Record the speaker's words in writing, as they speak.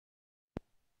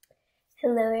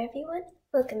Hello everyone,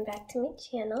 welcome back to my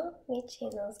channel. My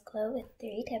channel is Glow with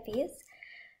 3 W's.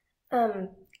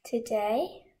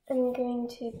 Today I'm going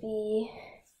to be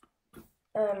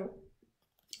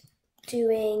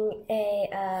doing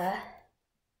a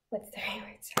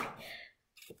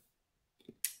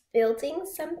building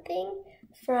something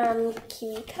from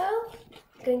KiwiCo.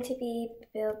 I'm going to be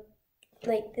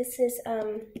this is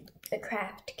a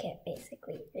craft kit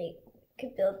basically. You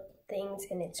could build things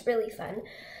and it's really fun.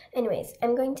 Anyways,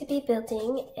 I'm going to be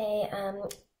building a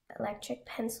electric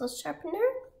pencil sharpener.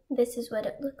 This is what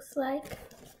it looks like.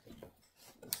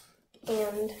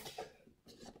 And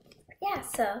yeah,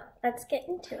 so let's get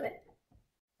into it.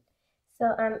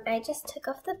 So I just took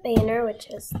off the banner, which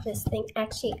is this thing.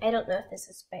 Actually, I don't know if this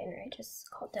is a banner. I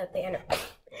just called it a banner.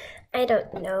 I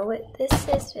don't know what this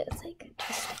is, but it's like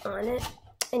just on it.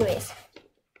 Anyways,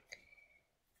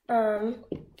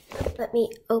 let me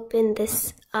open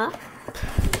this up.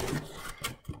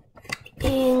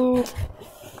 And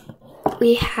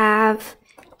we have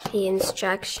the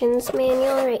instructions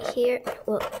manual right here.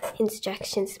 Well,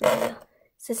 instructions manual.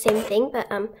 It's the same thing, but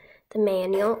the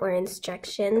manual or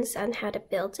instructions on how to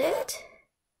build it,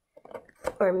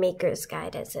 or maker's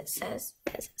guide as it says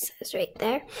right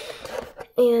there.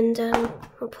 And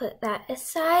we'll put that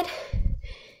aside.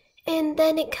 And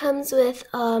then it comes with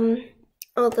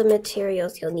all the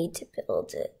materials you'll need to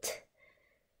build it.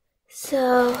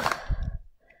 So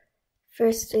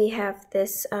first we have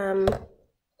this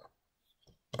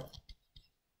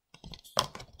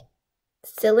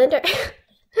cylinder.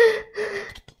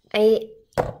 I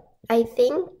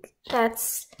think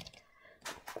that's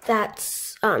the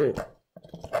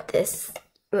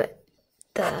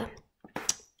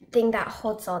thing that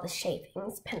holds all the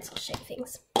shavings, pencil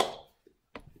shavings.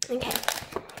 Okay,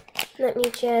 let me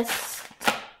just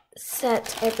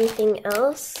set everything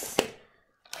else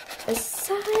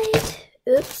aside.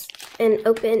 Oops, and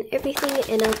open everything,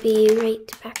 and I'll be right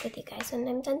back with you guys when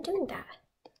I'm done doing that.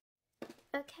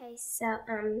 Okay, so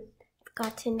I've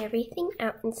gotten everything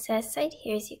out and set aside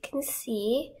here. As you can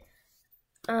see,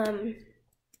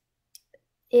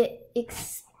 it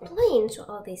explains what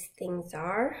all these things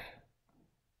are.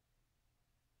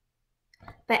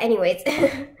 But anyways,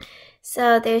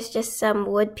 so there's just some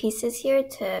wood pieces here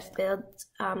to build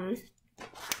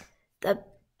the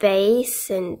base,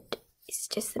 and it's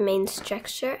just the main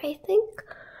structure, I think.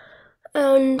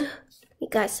 And we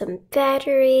got some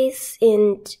batteries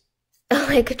and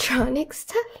electronic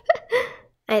stuff.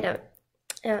 I don't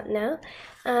know.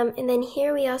 And then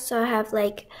here we also have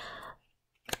like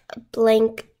a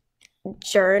blank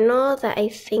journal that I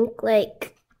think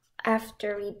like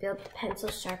after we build the pencil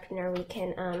sharpener, we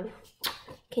can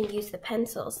use the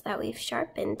pencils that we've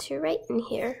sharpened to write in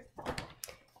here.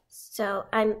 So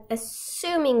I'm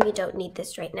assuming we don't need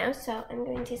this right now, so I'm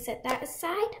going to set that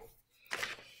aside.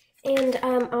 And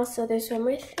also there's one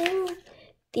more thing.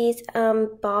 These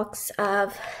box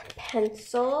of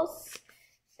pencils.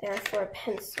 There are 4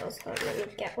 pencils. So let me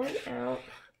get one out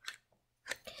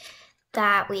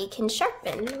that we can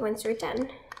sharpen once we're done.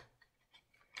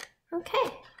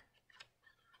 Okay.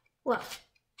 Well,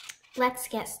 let's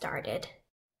get started.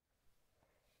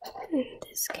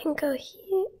 This can go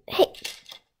here. Hey.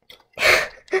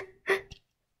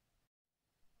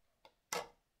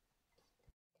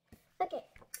 Okay,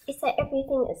 I set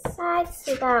everything aside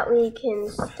so that we can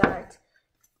start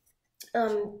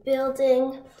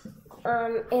building.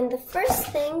 And the first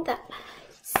thing that I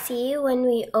see when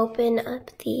we open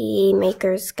up the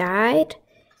maker's guide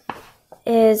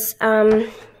is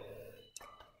in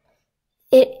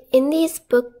these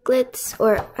booklets,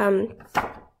 or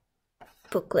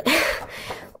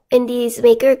in these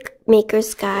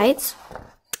maker's guides,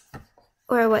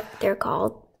 or what they're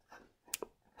called.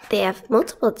 They have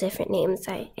multiple different names,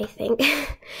 I think.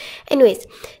 Anyways,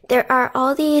 there are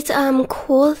all these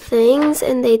cool things,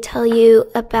 and they tell you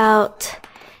about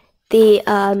the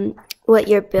what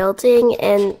you're building,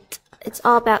 and it's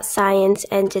all about science,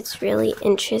 and it's really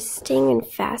interesting and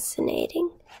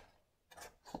fascinating.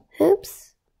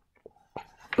 Oops.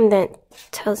 And then it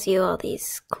tells you all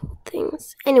these cool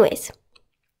things. Anyways,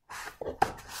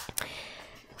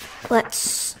 let's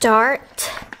start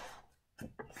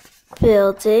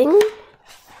building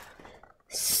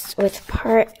with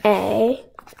part A.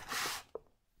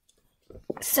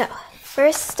 So,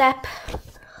 first step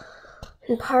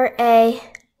in part A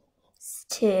is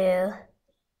to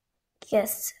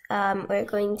we're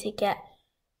going to get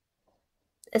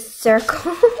a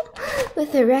circle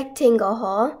with a rectangle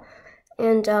hole,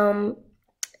 and a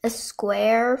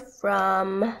square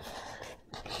from,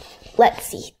 let's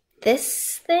see,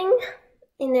 this thing,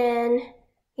 and then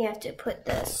you have to put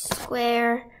the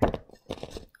square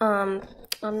on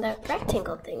the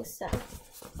rectangle thing. So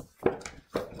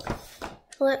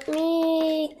let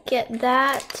me get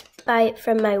that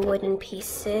from my wooden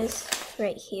pieces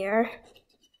right here.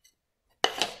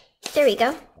 There we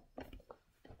go.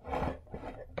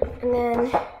 And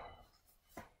then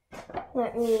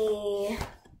let me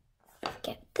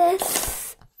get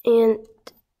this, and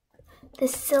the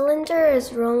cylinder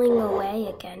is rolling away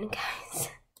again, guys.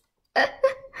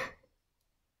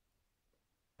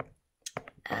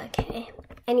 Okay,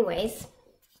 anyways,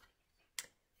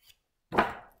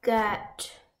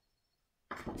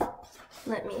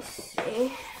 let me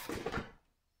see.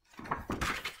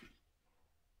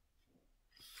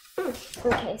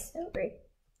 Okay, so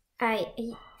I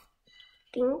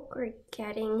think we're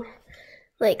getting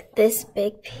like this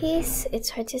big piece.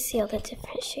 It's hard to see all the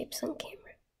different shapes on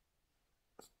camera,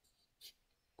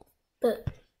 but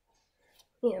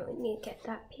you know, we need to get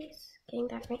that piece. Getting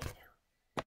that right now.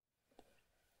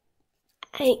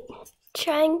 I'm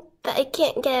trying, but I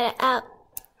can't get it out.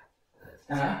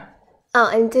 Oh,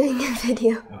 I'm doing a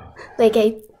video, like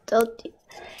I told you.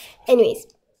 Anyways,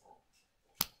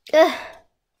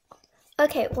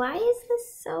 okay, why is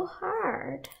this so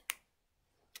hard?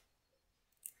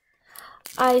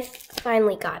 I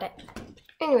finally got it.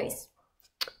 Anyways,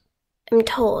 I'm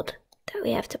told that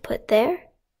we have to put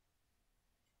there.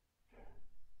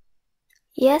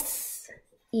 Yes,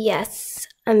 yes,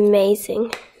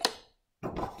 amazing.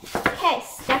 Okay,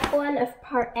 step 1 of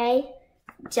part A,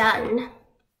 done.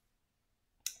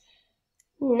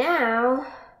 Now,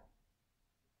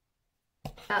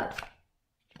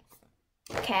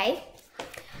 okay,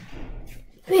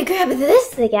 we grab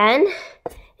this again,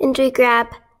 and we grab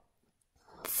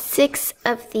 6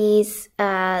 of these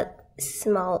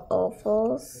small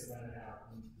ovals.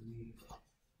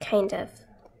 Kind of,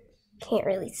 can't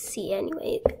really see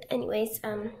anyways,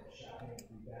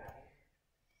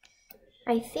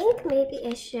 I think maybe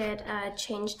I should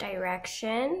change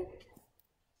direction.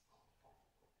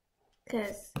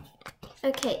 Because,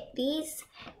 okay,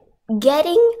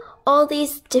 getting all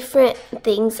these different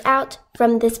things out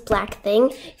from this black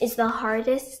thing is the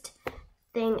hardest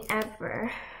thing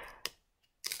ever.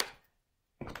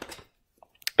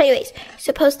 Anyways,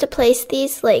 supposed to place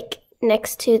these like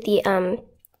next to the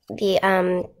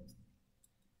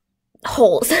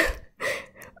holes.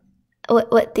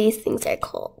 what these things are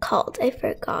called, I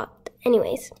forgot.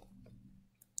 Anyways,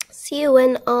 see you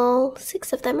when all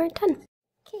 6 of them are done.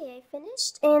 Okay, I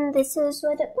finished, and this is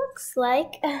what it looks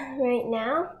like right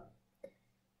now.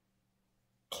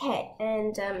 Okay,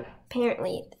 and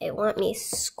apparently they want me to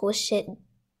squish it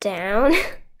down.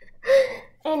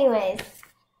 Anyways,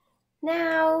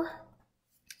 now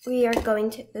we are going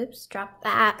to, oops, drop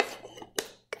that.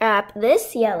 Grab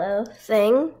this yellow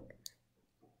thing,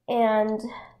 and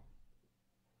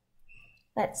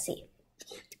let's see.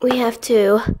 We have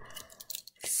to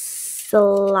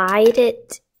slide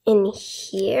it in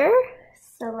here.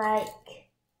 So like,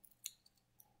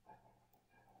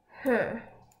 I'm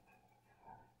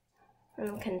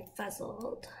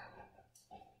confuzzled.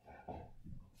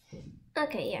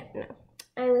 Okay, yeah, no.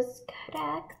 I was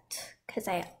correct, because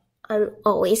I'm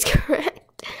always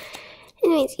correct.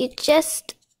 Anyways, you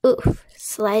just,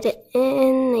 slide it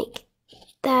in like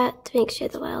that to make sure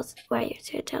the wires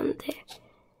are down there.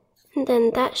 And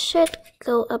then that should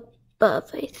go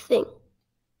above, I think.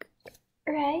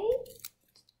 Right?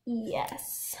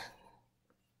 Yes.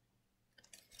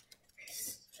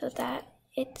 So that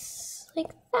it's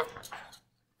like that.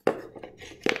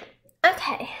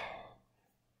 Okay.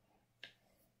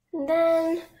 And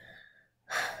then,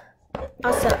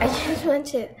 also, I just want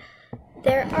to,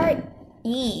 there are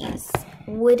E's,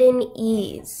 wooden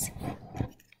E's.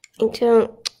 I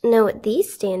don't know what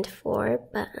these stand for,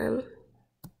 but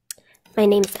my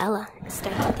name's Ella. It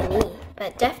starts with an E,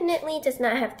 but definitely does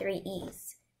not have 3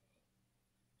 E's.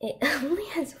 It only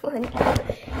has 1 E.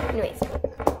 Anyways,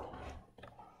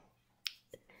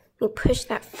 let me push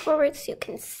that forward so you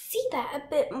can see that a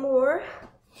bit more.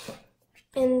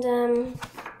 And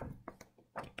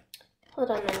hold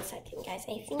on 1 second, guys.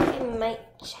 I think I might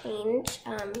change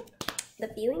the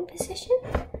viewing position.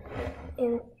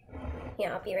 And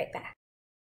yeah, I'll be right back.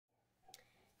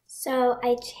 So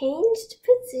I changed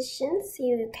positions so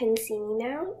you can see me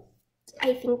now.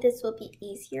 I think this will be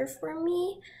easier for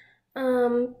me.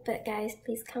 But guys,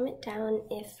 please comment down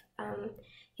if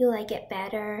you like it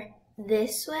better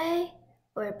this way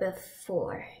or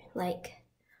before. Like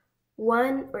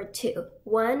 1 or 2.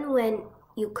 1 when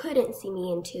you couldn't see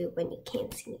me, and 2 when you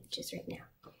can't see me, which is right now.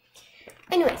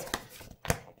 Anyways,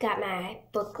 got my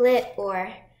booklet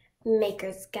or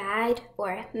maker's guide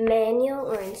or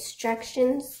manual or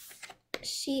instructions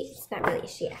sheet. It's not really a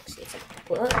sheet, actually, it's a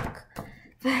book.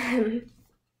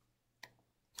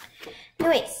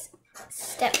 Anyways,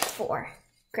 step 4,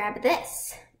 grab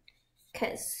this,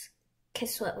 because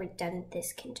guess what, we're done with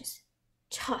this, can just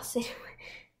toss it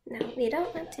away. No, we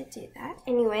don't want to do that.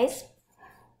 Anyways,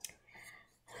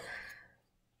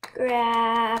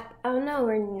 grab, oh no,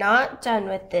 we're not done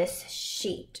with this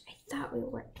sheet. I thought we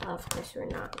were, well, of course we're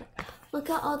not. Look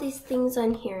at all these things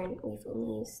on here, and we've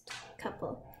only used a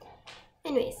couple.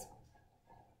 Anyways,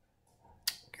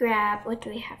 grab, what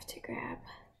do we have to grab?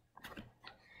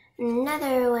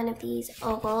 Another one of these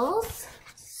ovals.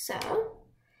 So,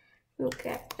 let me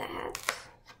grab that.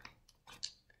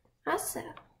 Also,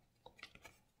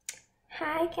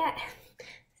 hi cat.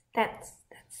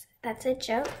 That's a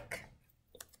joke.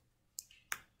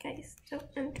 Guys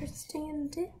don't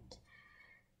understand it.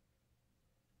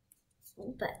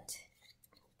 But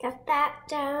got that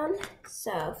down.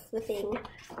 So flipping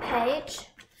page.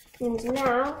 And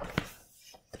now,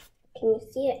 can you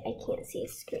see it? I can't see a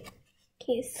screen.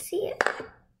 Can you see it?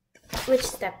 Which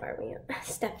step are we on?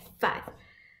 Step 5.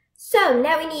 So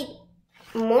now we need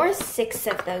more 6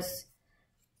 of those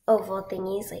oval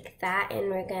thingies like that, and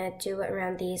we're gonna do it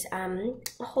around these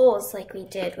holes like we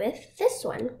did with this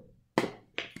one.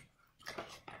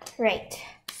 Right,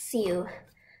 see you.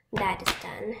 That is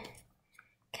done.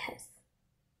 Cause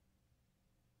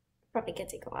probably gonna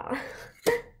take a while.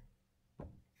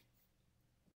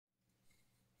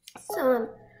 So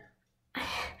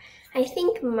I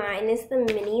think mine is the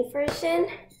mini version,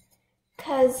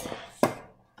 cause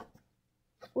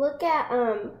look at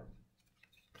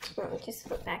just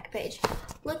flip back a page.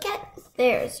 Look at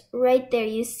theirs right there.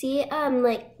 You see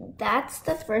like that's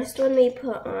the first one we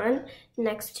put on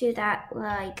next to that,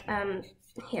 like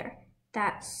here,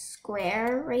 that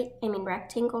square, right, I mean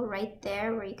rectangle right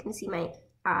there where you can see my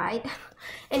eye.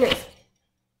 Anyways,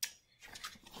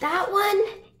 that one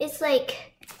is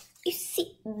like, you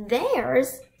see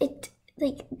theirs, it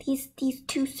like these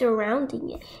two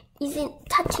surrounding it isn't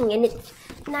touching, and it's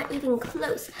not even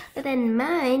close. But then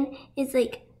mine is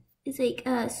like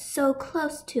so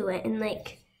close to it, and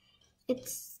like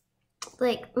it's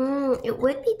like it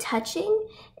would be touching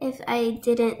if I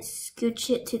didn't scooch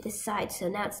it to the side. So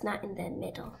now it's not in the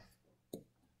middle.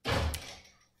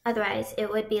 Otherwise,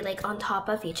 it would be like on top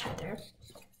of each other.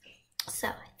 So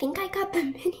I think I got the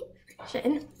mini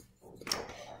version.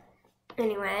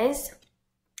 Anyways,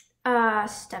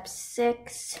 step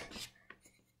 6,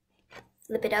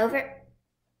 flip it over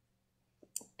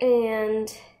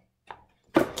and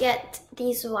get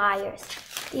these wires.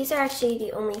 These are actually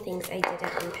the only things I didn't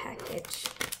unpackage.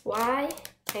 Why?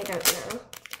 I don't know.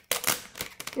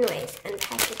 Anyways,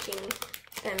 unpackaging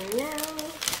them now.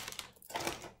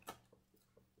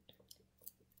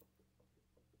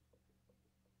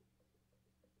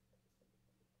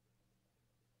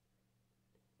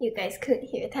 You guys couldn't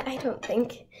hear that, I don't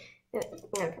think. No,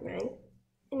 never mind.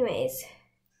 Anyways.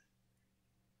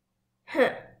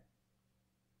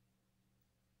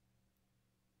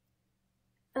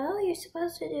 Oh, you're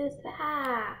supposed to do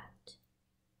that.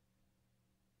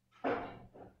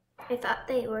 I thought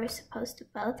they were supposed to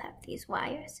both have these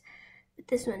wires, but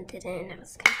this one didn't, and I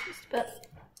was confused. But,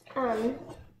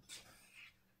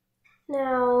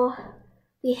 now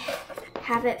we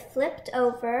have it flipped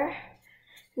over.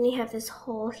 And you have this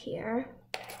hole here,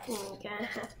 and you're gonna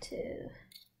have to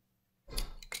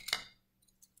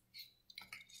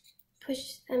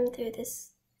push them through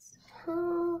this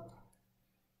hole,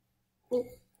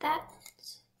 like that.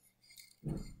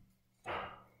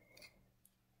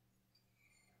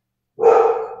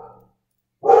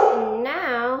 And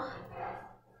now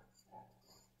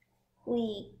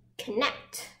we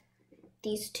connect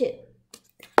these two,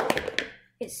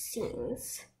 it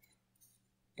seems.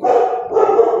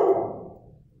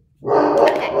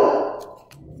 Okay,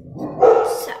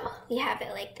 so we have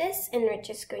it like this, and we're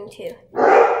just going to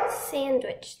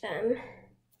sandwich them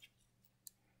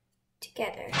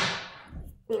together. I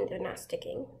mean, they're not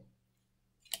sticking.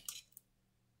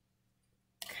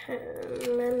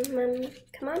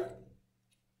 Come on.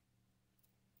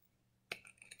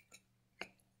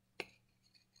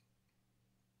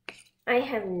 I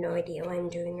have no idea what I'm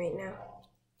doing right now.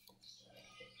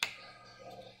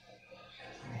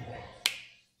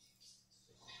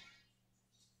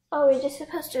 Oh, we're just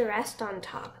supposed to rest on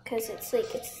top because it's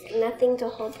like, it's nothing to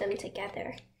hold them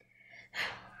together.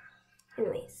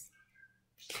 Anyways,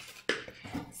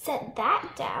 set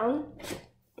that down.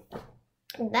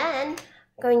 Then I'm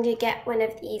going to get one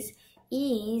of these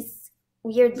E's,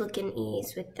 weird looking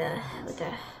E's with a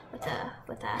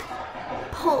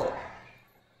pole.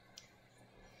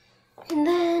 And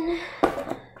then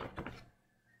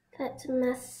That's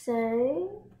messy.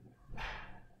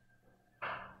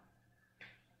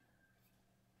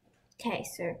 Okay,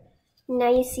 so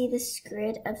now you see this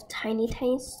grid of tiny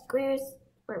squares,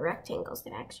 or rectangles.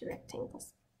 They're actually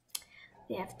rectangles.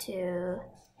 We have to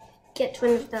get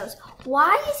one of those.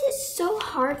 Why is it so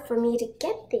hard for me to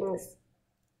get things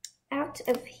out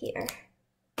of here?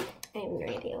 I have no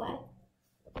idea why.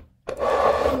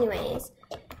 Anyways,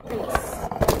 let me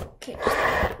okay.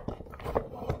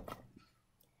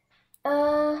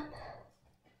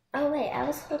 Oh wait, I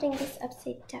was holding this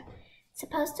upside down. It's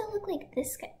supposed to look like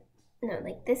this guy. No,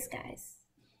 like this guy's.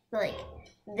 Like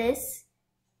this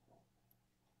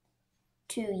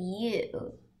to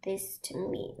you, this to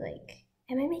me. Like,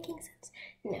 am I making sense?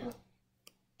 No.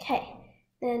 Okay,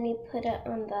 then we put it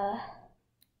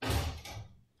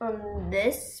on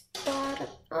this bottom.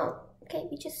 Oh, okay,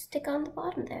 we just stick on the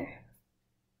bottom there.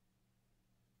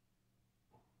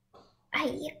 Where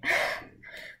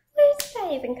did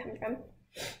that even come from?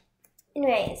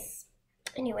 Anyway.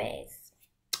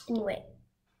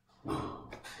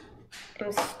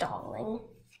 I'm stalling.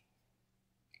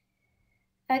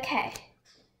 Okay,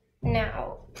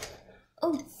 now,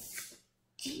 oh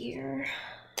dear.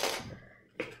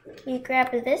 You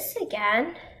grab this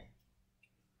again.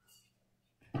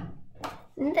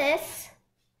 And this.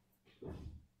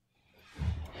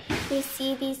 You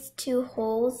see these two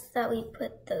holes that we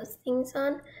put those things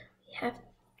on?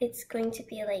 It's going to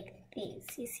be like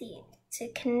these, you see. To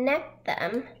connect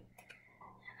them,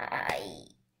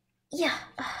 yeah.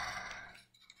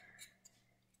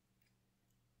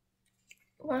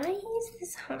 Why is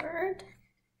this hard?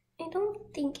 I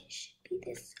don't think it should be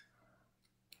this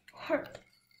hard,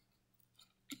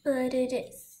 but it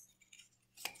is.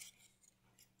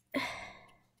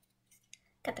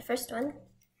 Got the first one.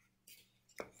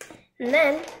 And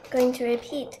then going to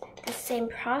repeat the same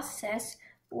process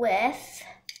with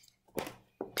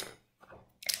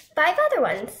 5 other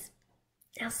ones.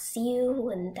 I'll see you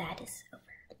when that is over.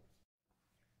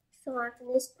 So I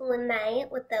finished one night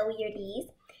with the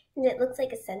weirdies, and it looks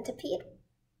like a centipede.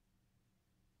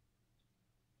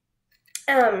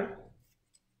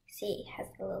 See, it has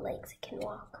the little legs, it can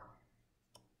walk.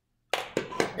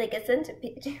 Like a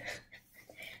centipede.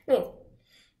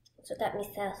 So that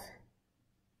myself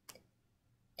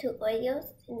 2 Oreos,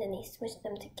 and then I smush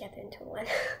them together into one.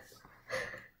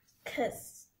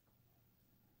 Cause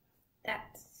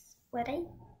that's what I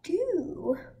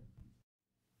do.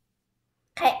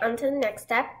 Okay, on to the next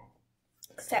step.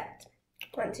 Except, I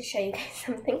want to show you guys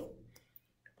something.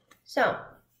 So,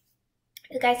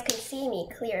 you guys can see me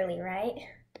clearly, right?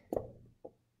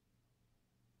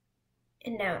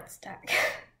 And now it's dark.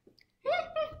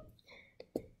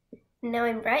 Now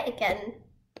I'm bright again.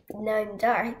 Now I'm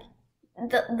dark.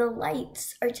 The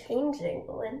lights are changing.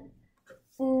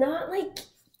 Not like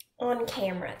on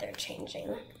camera they're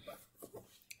changing.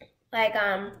 Like,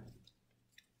 I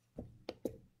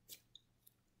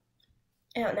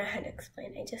don't know how to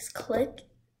explain. I just click,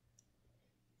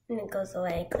 and it goes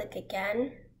away. Click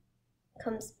again,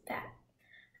 comes back.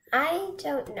 I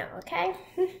don't know, okay?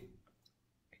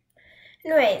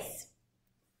 Anyways,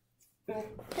 I'm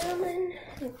filming.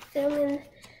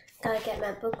 Gotta get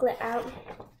my booklet out.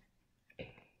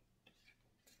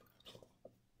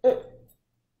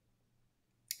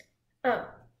 Oh.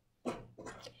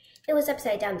 It was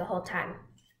upside down the whole time.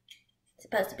 It's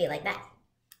supposed to be like that.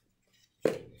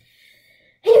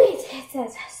 Anyways, it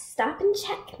says, stop and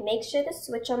check. Make sure the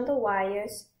switch on the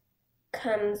wires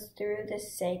comes through the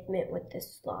segment with the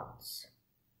slots.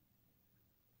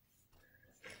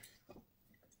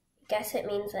 I guess it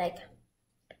means like,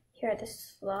 here are the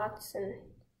slots, and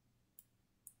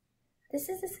this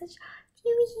is such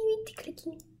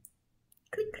clicking.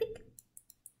 Click, click.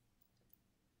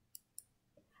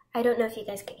 I don't know if you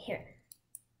guys can hear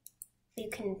it. You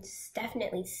can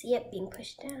definitely see it being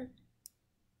pushed down.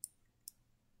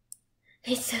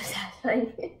 It's so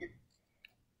satisfying. Click,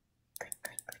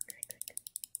 click, click, click, click.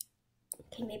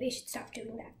 Okay, maybe I should stop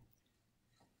doing that.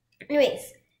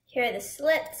 Anyways, here are the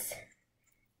slits.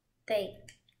 They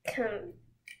come,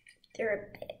 they're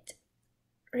a bit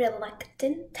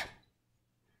reluctant.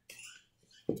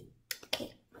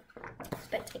 Okay,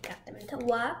 but I got them to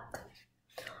work.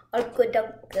 All good.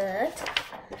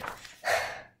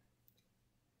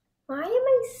 Why am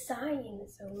I sighing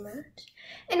so much?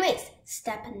 Anyways,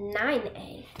 step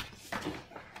 9A.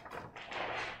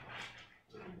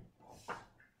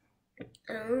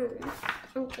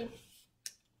 Okay.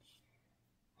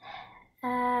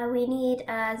 We need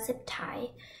a zip tie.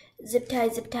 Zip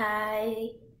tie.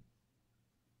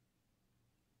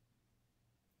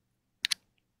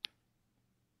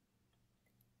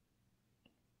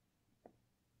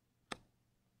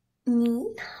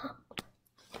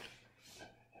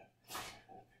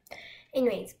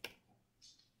 Anyways,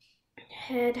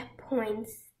 head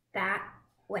points that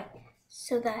way.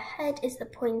 So the head is the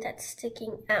point that's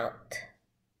sticking out.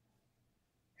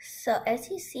 So as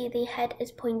you see, the head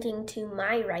is pointing to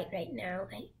my right now.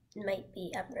 It might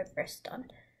be reversed on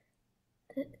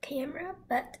the camera,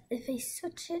 but if I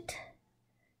switch it,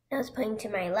 now it's pointing to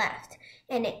my left,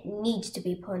 and it needs to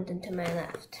be pointing to my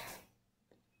left.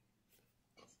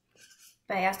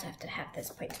 But I also have to have this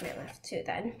point to my left too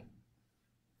then.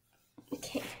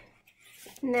 Okay,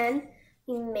 and then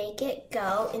we make it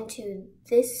go into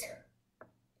this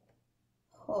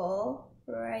hole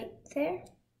right there.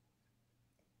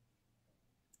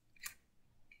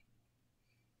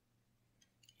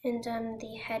 And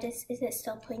the head is it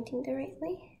still pointing the right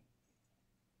way?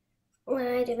 When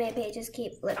I do maybe I just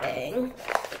keep flipping,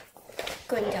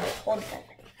 going down, hold them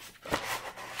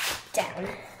down.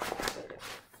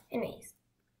 Anyways.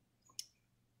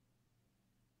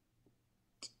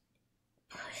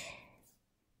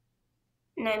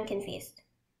 Now I'm confused.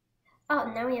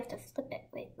 Oh, now we have to flip it.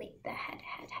 Wait, the head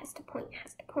has to point,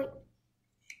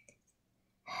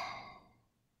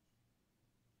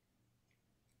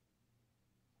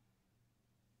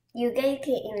 You guys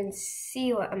can't even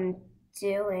see what I'm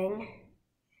doing.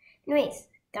 Anyways,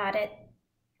 got it.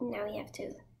 Now we have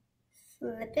to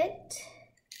flip it.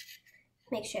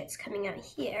 Make sure it's coming out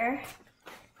here.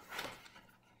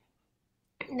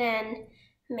 Then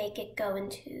make it go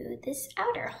into this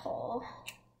outer hole.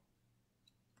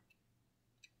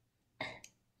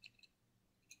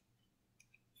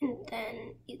 And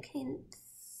then you can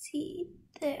see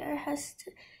there has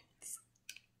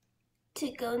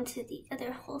to go into the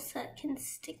other hole so it can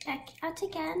stick back out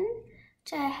again,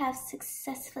 which I have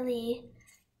successfully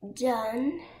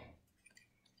done.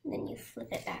 And then you flip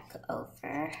it back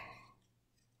over.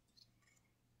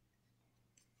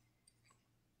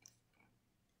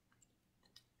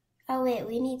 Oh wait,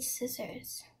 we need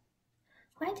scissors.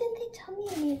 Why didn't they tell me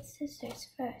I needed scissors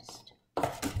first?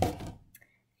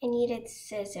 I needed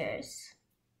scissors.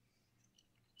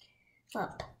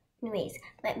 Well, anyways,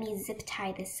 let me zip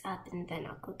tie this up and then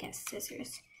I'll go get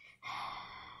scissors.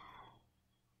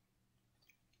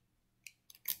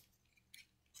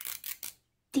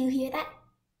 Do you hear that?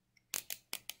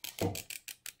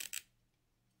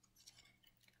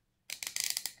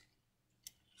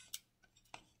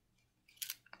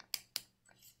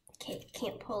 Okay,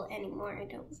 can't pull anymore, I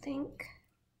don't think.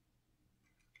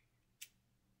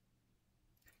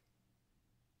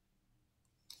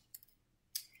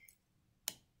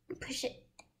 Push it.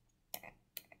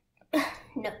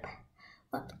 Nope.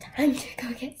 Well, time to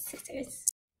go get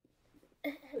scissors.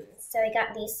 So I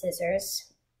got these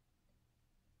scissors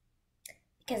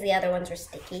because the other ones were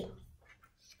sticky.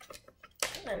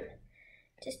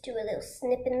 Just do a little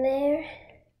snip in there.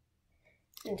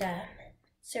 And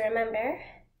so remember,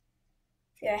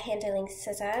 if you're handling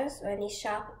scissors or any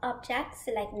sharp objects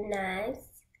like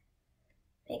knives,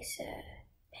 make sure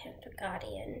parent or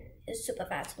guardian is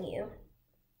supervising you.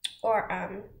 Or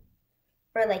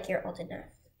like you're old enough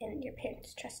and your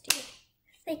parents trust you,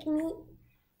 like me,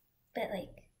 but like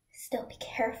still be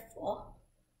careful.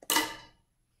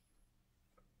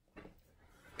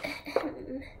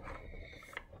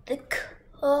 The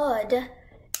cord.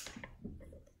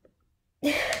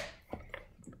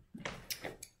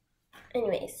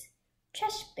 Anyways,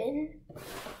 trash bin.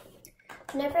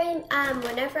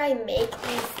 Whenever I make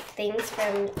these things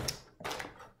from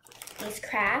these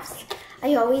crafts,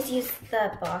 I always use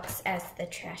the box as the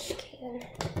trash can.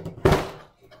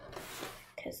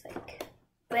 Cause like,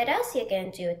 what else you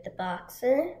gonna do with the box,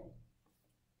 huh?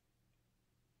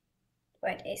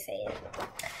 What did I say?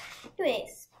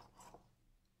 Anyways,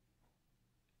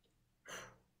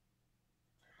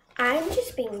 I'm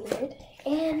just being weird,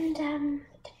 and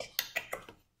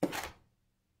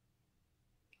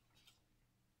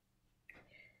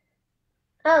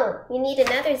oh, you need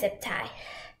another zip tie.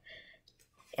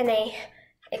 And I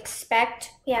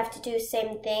expect we have to do the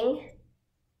same thing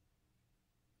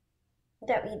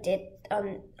that we did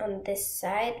on this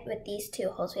side with these two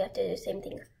holes. We have to do the same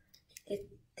thing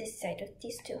this side with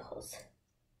these two holes.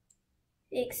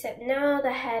 Except now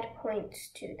the head points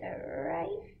to the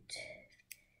right.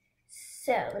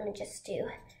 So let me just do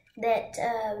that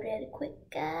really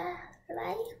quick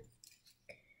line.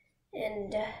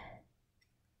 And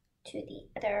to the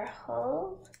other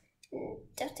hole. And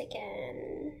just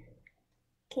again.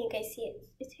 Can you guys see it?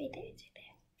 It's right there, it's right there.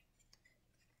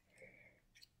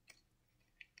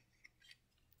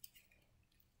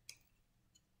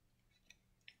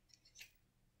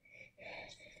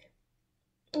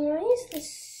 Why is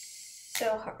this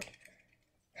so hard?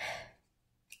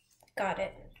 got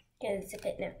it. Gonna zip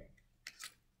it now.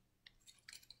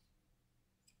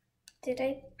 Did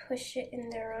I push it in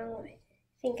the wrong way?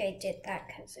 I think I did that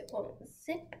because it won't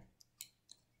zip.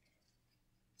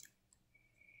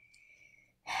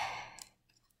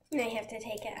 And I have to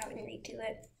take it out and redo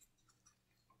it.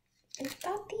 I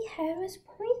thought the head was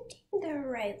pointing the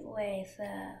right way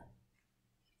though.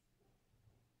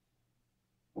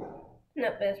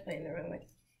 Nope, it was pointing the wrong way.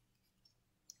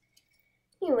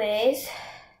 Anyways,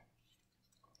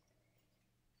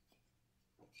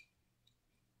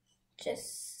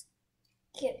 just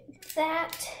get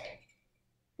that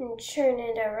and turn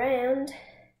it around.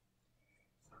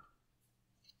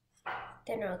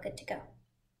 Then we're all good to go.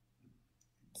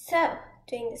 So,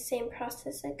 doing the same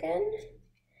process again.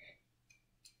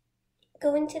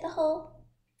 Go into the hole.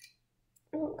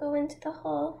 Go into the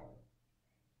hole.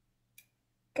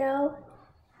 Go.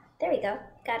 There we go.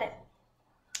 Got it.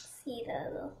 See the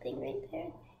little thing right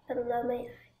there? Below my eye.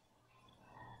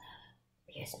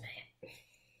 Here's my eye.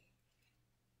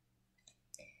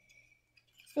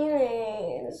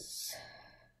 Anyways,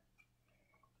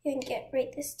 you can get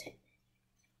right this time.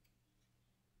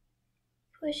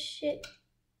 Push it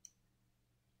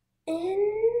in.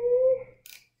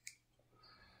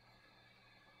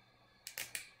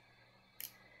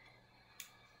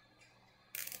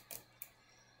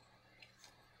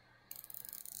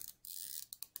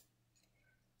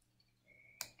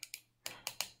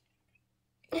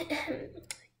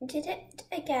 Did it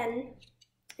again.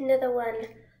 Another one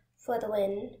for the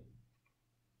win.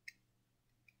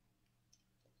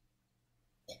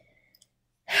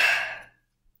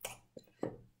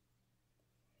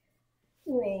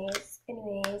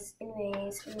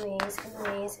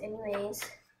 Anyways.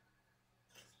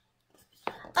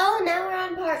 Oh, now we're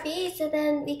on part B, so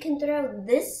then we can throw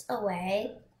this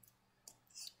away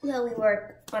while we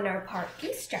work on our part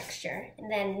B structure,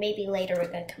 and then maybe later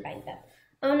we're going to combine them.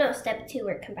 Oh no, step 2,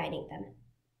 we're combining them.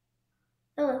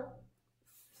 Oh well.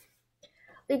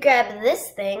 We grab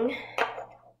this thing,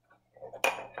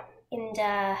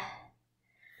 and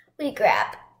we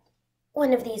grab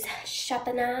one of these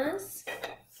Sharpeners,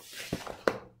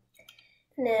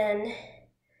 and then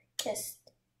just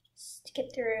stick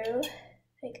it through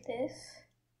like this.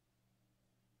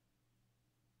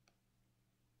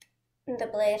 And the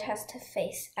blade has to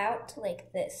face out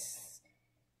like this.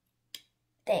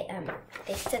 They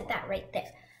said that right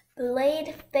there.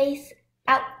 Blade face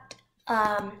out,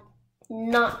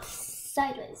 not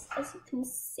sideways, as you can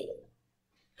see.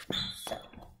 So,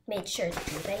 made sure to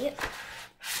do that.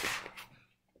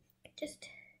 Just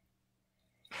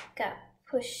got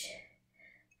push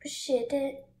it.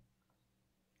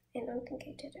 I don't think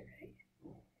I did it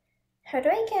right. How do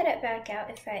I get it back out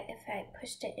if I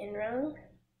pushed it in wrong?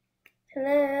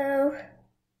 Hello?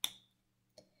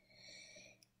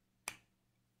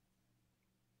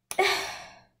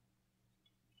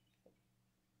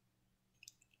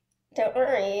 Don't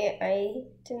worry, I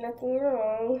did nothing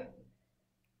wrong.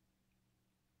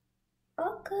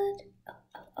 All good.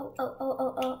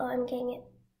 Oh, I'm getting it.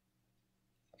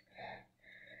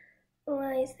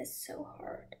 Why is this so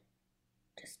hard?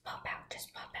 Just pop out,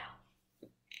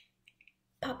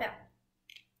 Pop out.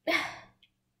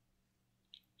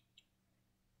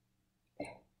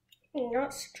 You're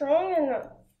not strong enough.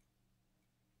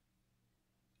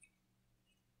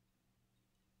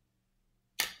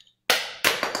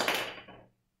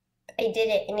 I did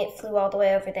it and it flew all the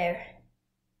way over there.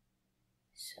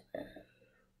 So,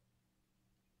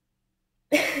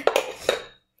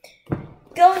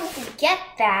 going to get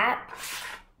that.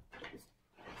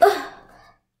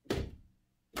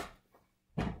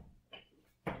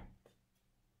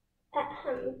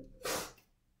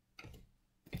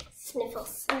 Sniffle,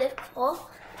 sniffle.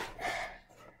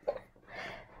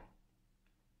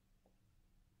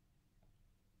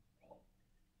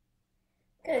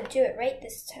 Gonna do it right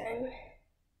this time.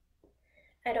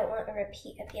 I don't want a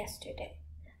repeat of yesterday.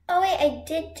 Oh wait, I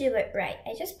did do it right.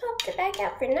 I just popped it back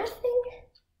out for nothing.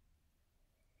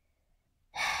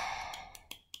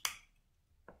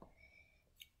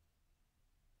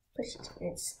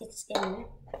 It's in.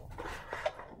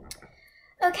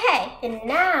 Okay, and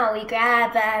now we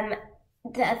grab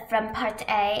from part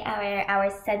A, our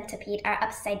centipede, our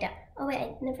upside down. Oh wait,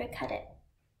 I never cut it.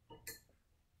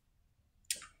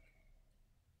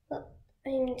 Well,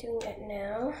 I'm doing that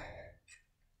now.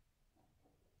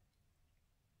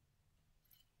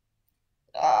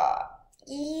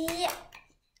 Yeah,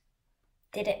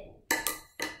 did it.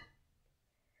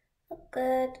 Oh,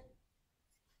 good.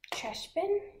 Trash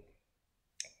bin.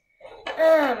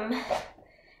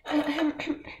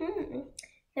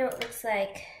 Now it looks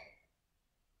like,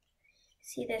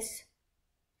 see this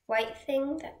white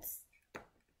thing that's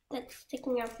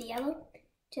sticking out the yellow.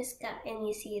 And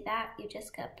you see that, you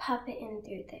just gotta pop it in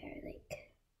through there, like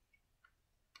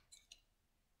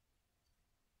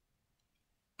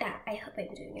that. I hope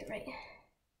I'm doing it right.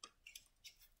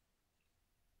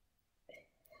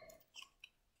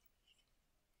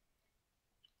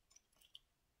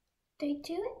 Did I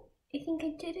do it? I think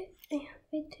I did it. I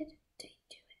hope I did it. Did I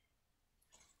do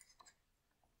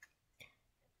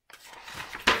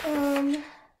it?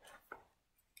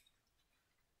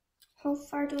 How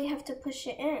far do we have to push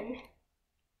it in?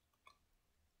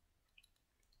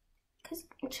 Because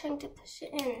I'm trying to push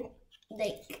it in,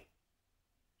 like,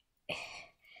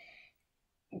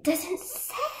 it doesn't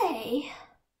say.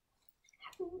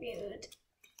 How rude.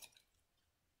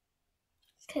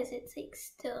 Because it's like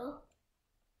still,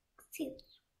 see,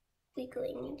 it's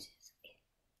wiggling.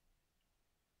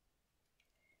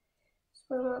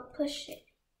 So I'm gonna push it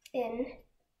in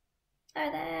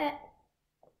like that.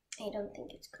 I don't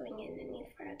think it's going in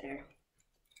any further.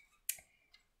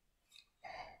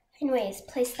 Anyways,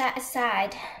 place that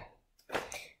aside.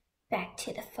 Back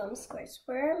to the foam squares.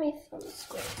 Where are my foam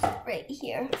squares? Right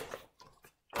here.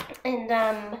 And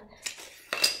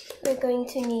we're going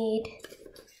to need,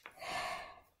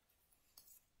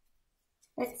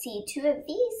 let's see, 2 of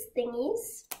these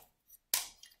thingies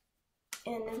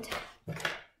and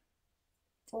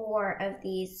 4 of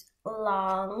these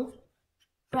long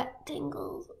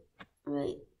rectangles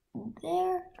right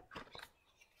there.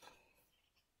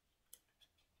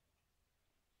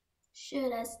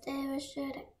 Should I stay or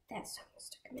should I? That song was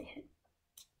stuck in my head.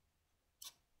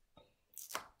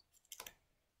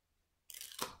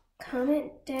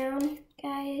 Comment down,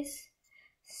 guys,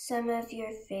 some of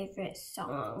your favorite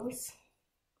songs.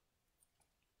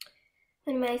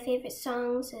 One of my favorite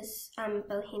songs is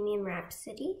Bohemian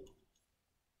Rhapsody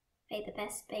by the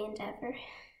best band ever.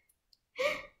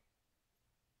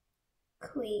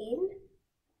 Queen.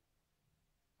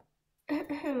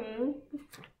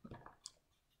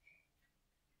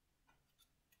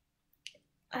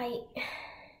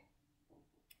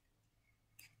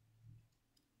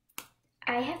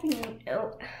 I have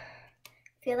no, I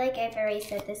feel like I've already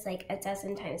said this like a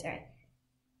dozen times, right?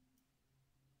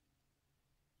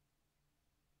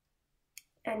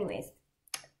 Anyways,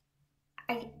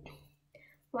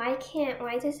 why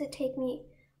does it take me,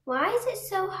 why is it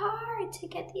so hard to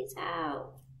get these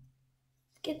out?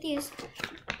 Get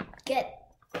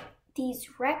these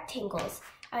rectangles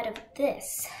out of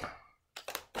this.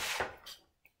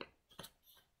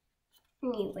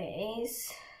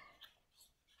 Anyways.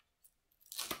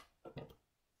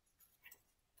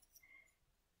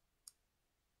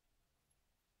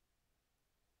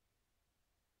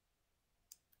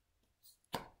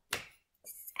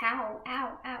 Ow,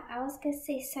 ow, ow. I was gonna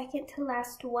say second to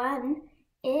last one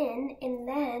in, and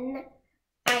then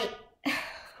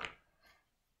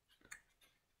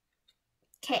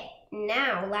okay,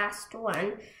 now last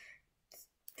one. It's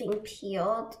being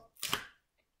peeled.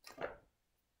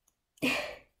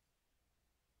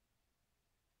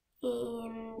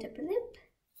 And bloop.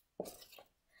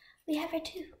 We have our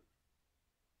 2.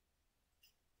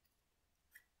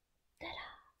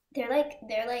 They're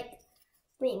like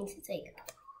wings. It's like,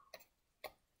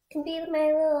 can be my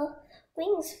little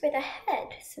wings for the head,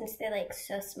 since they're like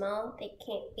so small. They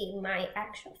can't be my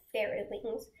actual fairy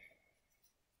wings.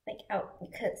 Like, oh, you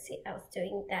couldn't see I was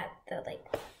doing that though, like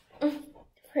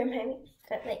for my,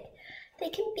 but like they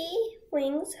can be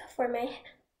wings for my.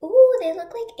 Ooh, they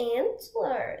look like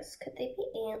antlers. Could they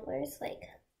be antlers? Like,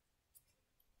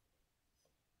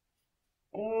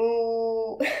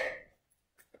 ooh.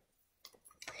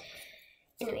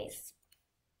 Anyways,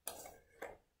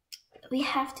 we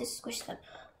have to squish them.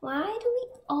 Why do we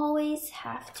always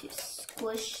have to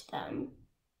squish them?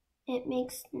 It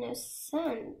makes no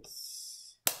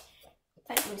sense.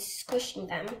 But I'm squishing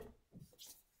them.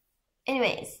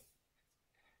 Anyways,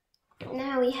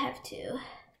 now we have to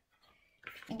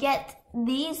get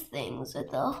these things with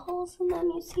the holes in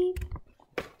them, you see?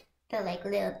 They're like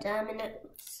little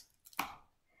dominoes.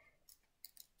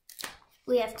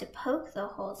 We have to poke the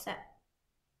holes that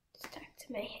stuck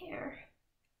to my hair.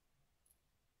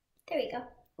 There we go.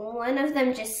 One of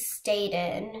them just stayed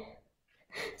in.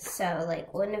 So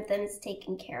like one of them is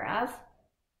taken care of.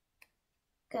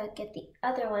 Gotta get the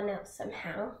other one out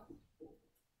somehow.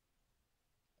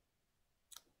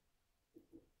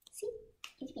 See?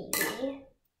 It's easy.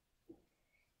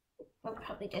 I'll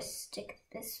probably just stick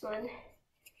this one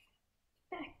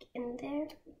back in there.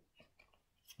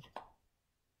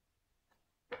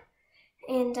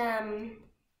 And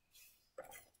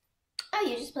oh,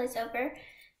 you just place over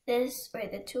this where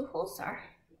the 2 holes are.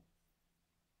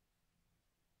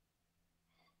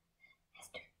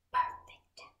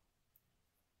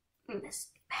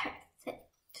 This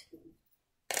perfect.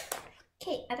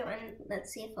 Okay, other one.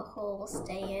 Let's see if a hole will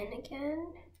stay in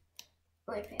again.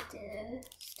 Or if I have to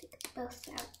stick both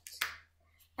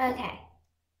out. Okay.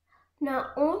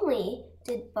 Not only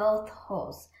did both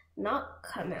holes not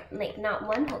come out, like not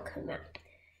one hole come out,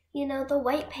 you know, the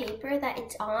white paper that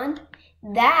it's on,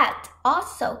 that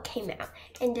also came out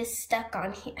and just stuck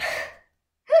on here.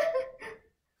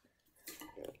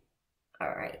 All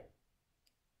right.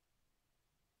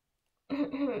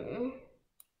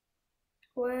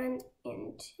 1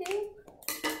 and 2.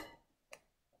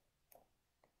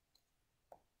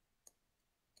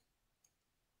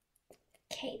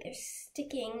 Okay, they're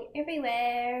sticking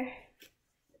everywhere.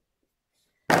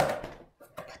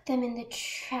 Put them in the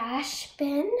trash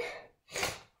bin.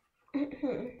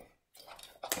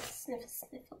 Sniffle,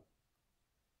 sniffle.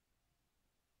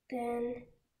 Then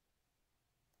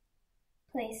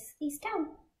place these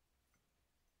down.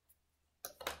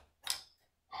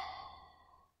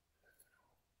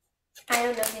 I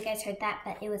don't know if you guys heard that,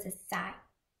 but it was a sigh.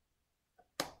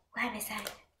 Why am I sighing?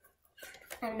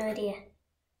 I have no idea.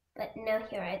 But now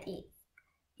here are the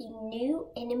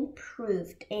new and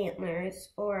improved antlers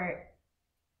or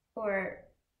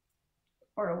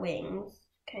wings.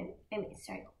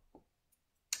 Sorry.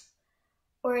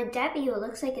 Or a W. It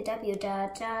looks like a W. Da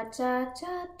da da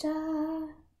da da.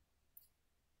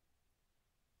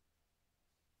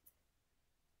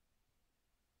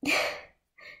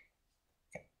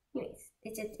 Anyways,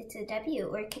 it's a W,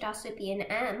 or it could also be an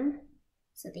M.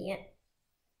 So the end.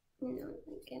 You know,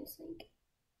 it's like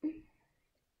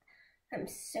I'm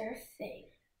surfing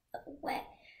away.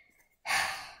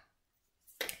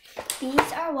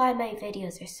 These are why my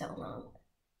videos are so long,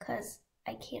 because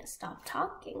I can't stop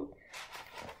talking.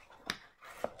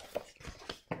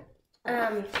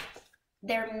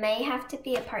 There may have to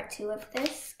be a part 2 of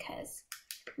this, because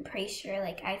I'm pretty sure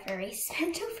like I've already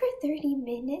spent over 30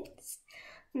 minutes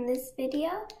in this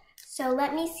video. So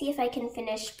let me see if I can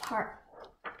finish part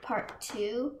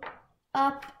 2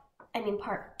 up.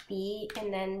 Part B,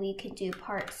 and then we could do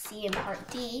part C and part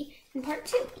D and part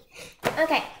 2.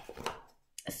 Okay,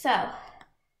 so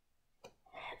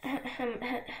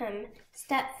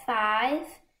step 5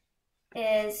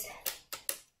 is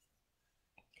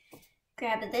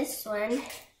grab this one,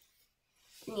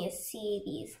 and you see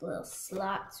these little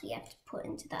slots we have to put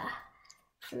into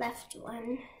the left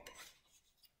one.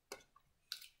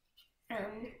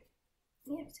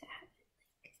 We have to have it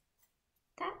like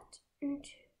that and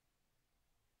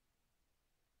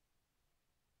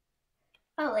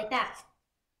oh, like that.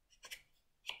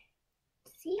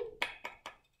 See?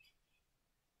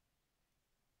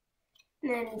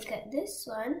 And then we got this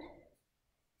one,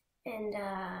 and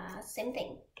same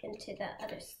thing into the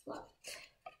other slot.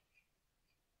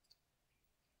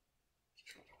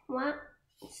 What?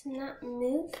 It's not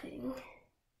moving.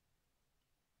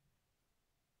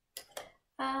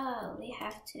 Oh, we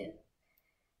have to.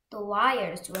 The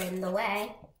wires were in the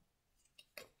way.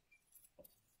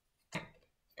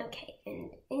 Okay,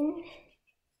 and in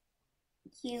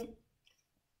you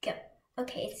go.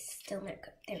 Okay, it's still not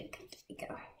good. There we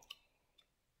go.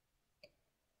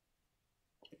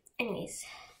 Anyways,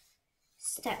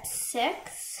 step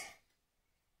 6.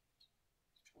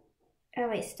 Oh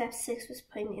wait, step 6 was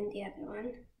putting in the other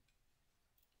one.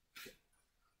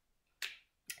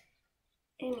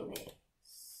 Anyways,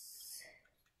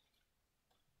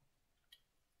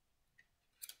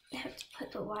 I have to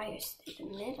put the wires through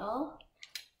the middle.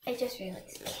 I just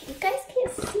realized, you guys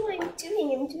can't see what I'm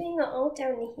doing. I'm doing it all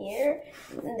down here,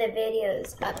 and the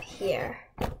video's up here.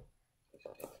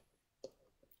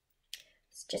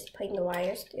 It's just putting the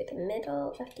wires through the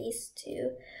middle of these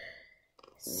 2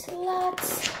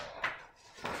 slots.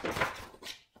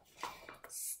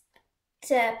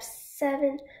 Step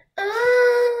 7.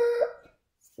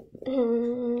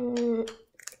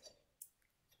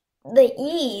 The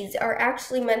E's are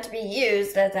actually meant to be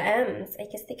used as M's. I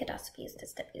guess they could also be used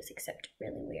as W's, except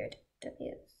really weird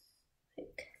W's.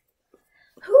 Like,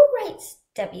 who writes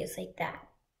W's like that?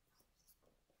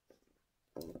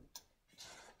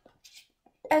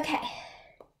 Okay.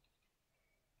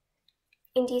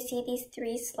 And do you see these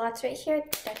 3 slots right here?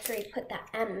 That's where you put the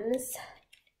M's.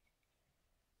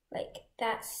 Like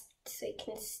that, so you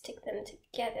can stick them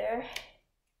together.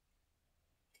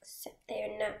 Except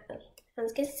they're not. I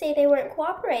was gonna say they weren't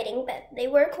cooperating, but they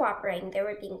were cooperating. They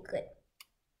were being good.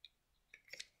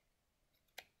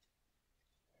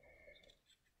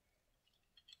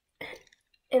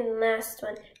 And last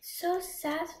one. So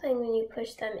satisfying when you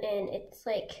push them in. It's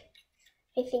like,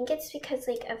 I think it's because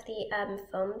like of the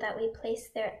foam that we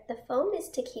placed there. The foam is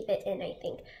to keep it in, I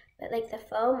think. But like the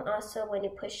foam also, when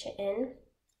you push it in,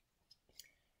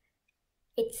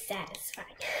 it's satisfying.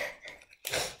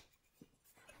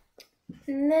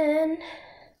 And then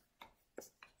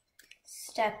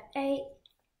step 8,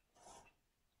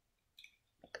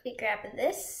 we grab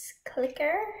this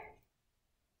clicker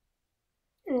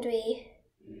and we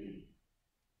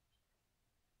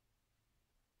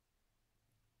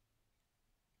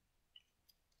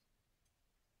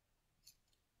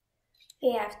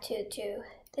have to do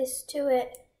this to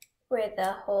it where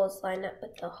the holes line up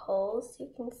with the holes.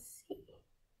 You can see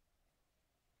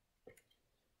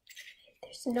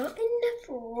there's not enough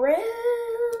room.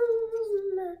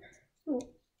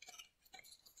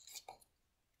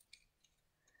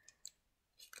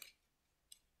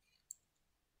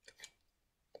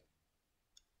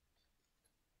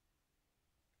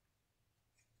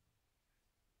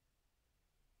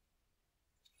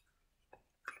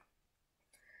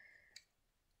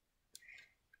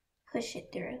 Push it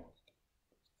through.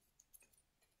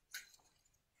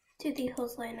 Do the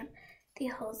holes line up? The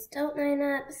holes don't line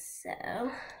up, so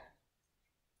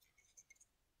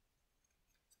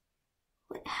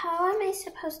how am I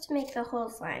supposed to make the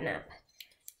holes line up?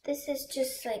 This is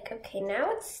just like, okay,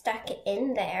 now it's stuck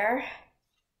in there.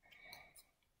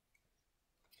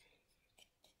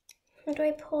 How do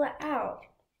I pull it out?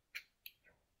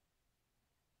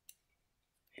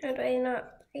 How do I not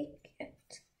break it?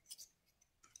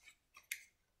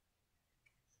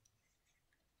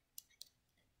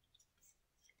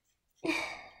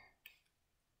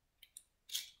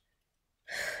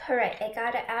 All right, I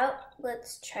got it out.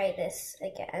 Let's try this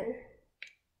again.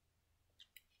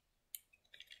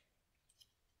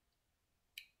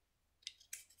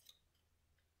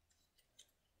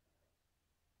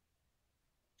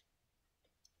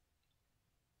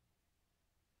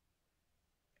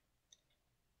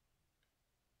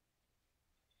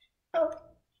 Oh,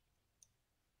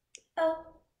 oh,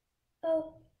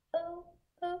 oh, oh,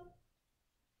 oh.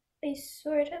 I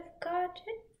sort of got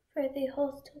it for the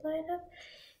holes to line up.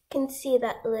 You can see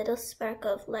that little spark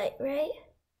of light, right?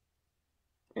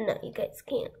 No, you guys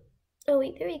can't. Oh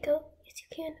wait, there we go. Yes, you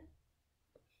can.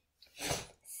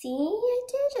 See, I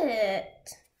did it.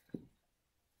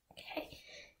 Okay,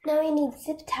 now we need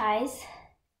zip ties.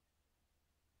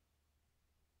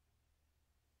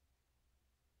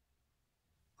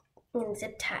 And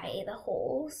zip tie the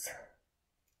holes.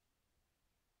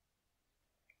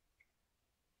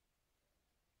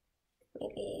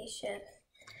 Maybe I should.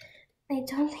 I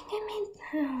don't think I made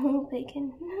the hole big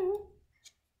enough.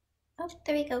 Oh,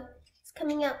 there we go. It's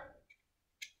coming out.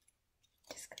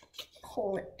 Just gonna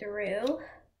pull it through.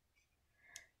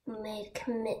 Made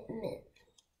commitment.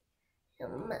 You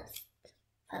must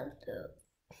follow.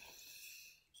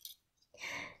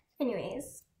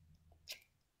 Anyways,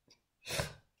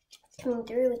 coming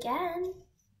through again.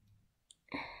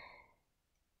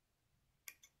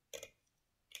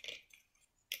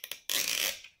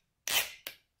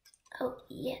 Oh,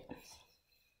 yeah.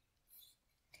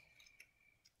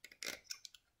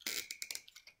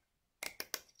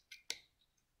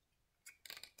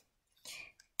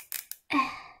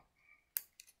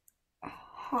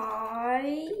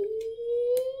 Hi.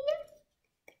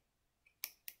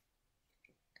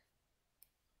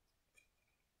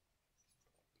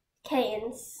 Okay,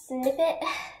 and snip it.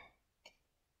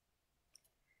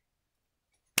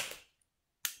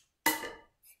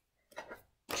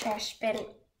 Trash bin.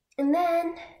 And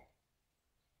then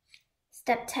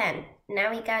step 10.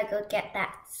 Now we gotta go get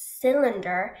that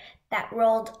cylinder that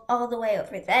rolled all the way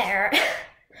over there.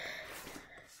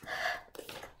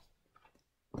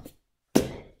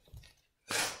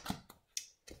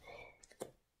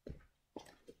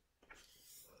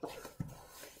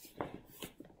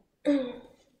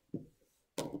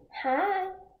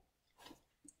 Hi.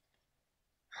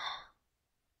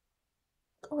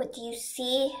 What do you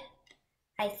see?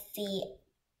 I see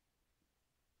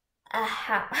a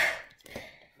house.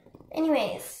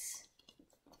 Anyways,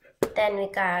 then we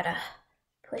gotta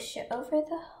push it over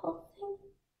the whole thing.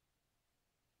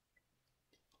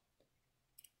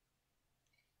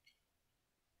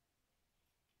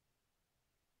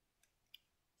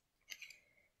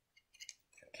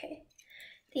 Okay,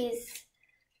 these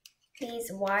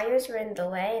wires were in the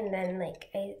way, and then like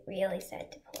I realized I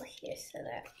had to pull here so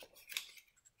that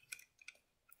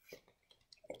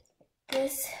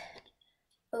this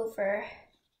over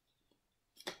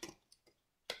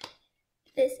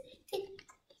this, it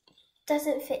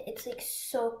doesn't fit. It's like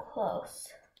so close.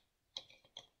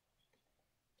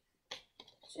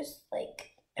 It's just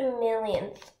like a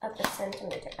millionth of a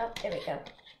centimeter. Oh, there we go.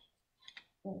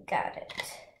 Got it.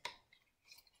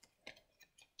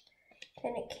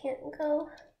 Then it can't go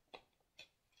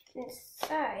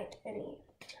inside any.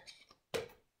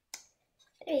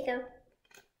 There you go.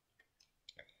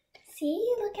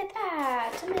 See, look at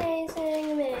that.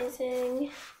 Amazing,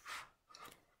 amazing.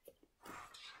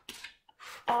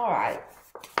 Alright,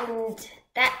 and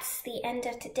that's the end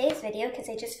of today's video because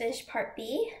I just finished part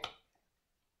B.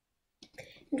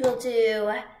 And we'll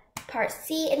do part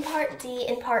C and part D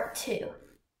and part 2.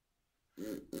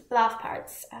 Love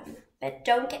parts. But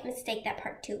don't get mistake that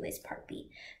part 2 is part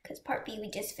B, because part B we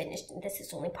just finished and this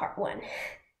is only part 1.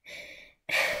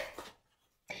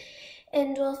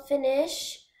 And we'll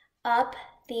finish up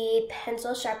the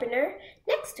pencil sharpener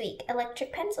next week,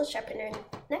 electric pencil sharpener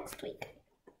next week.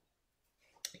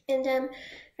 And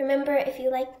remember, if you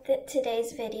liked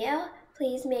today's video,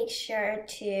 please make sure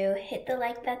to hit the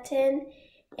like button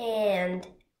and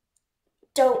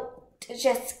don't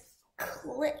just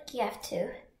click, you have to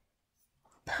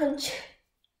punch.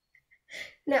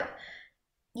 No,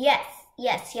 yes, you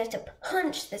have to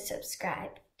punch the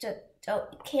subscribe. You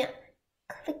can't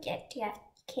click it. You have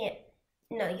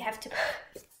to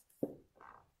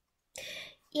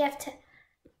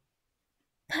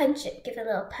punch it. Give it a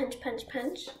little punch,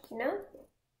 you know,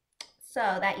 so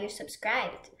that you're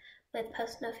subscribed with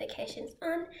post notifications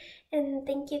on. And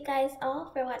thank you guys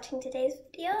all for watching today's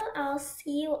video. I'll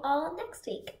see you all next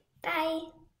week.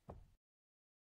 Bye.